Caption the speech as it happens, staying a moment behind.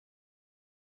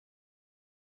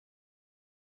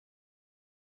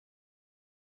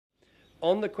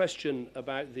On the question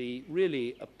about the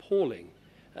really appalling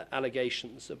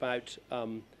allegations about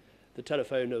the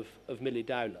telephone of Millie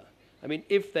Dowler, I mean,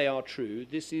 if they are true,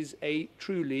 this is a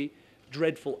truly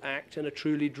dreadful act and a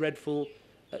truly dreadful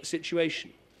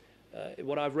situation.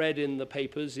 What I've read in the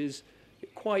papers is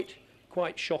quite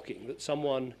shocking that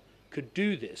someone could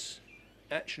do this,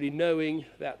 actually knowing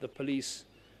that the police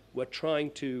were trying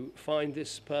to find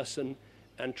this person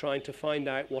and trying to find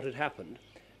out what had happened.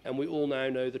 And we all now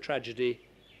know the tragedy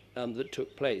that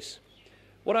took place.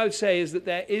 What I would say is that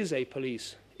there is a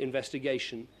police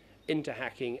investigation into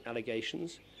hacking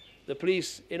allegations. The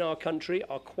police in our country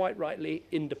are quite rightly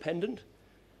independent,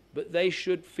 but they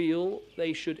should feel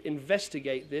they should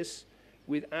investigate this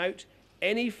without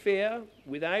any fear,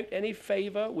 without any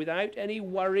favour, without any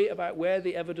worry about where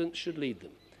the evidence should lead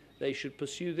them. They should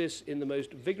pursue this in the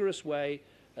most vigorous way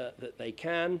that they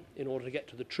can in order to get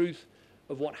to the truth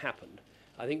of what happened.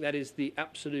 I think that is the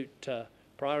absolute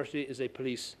priority, is a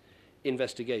police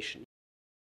investigation.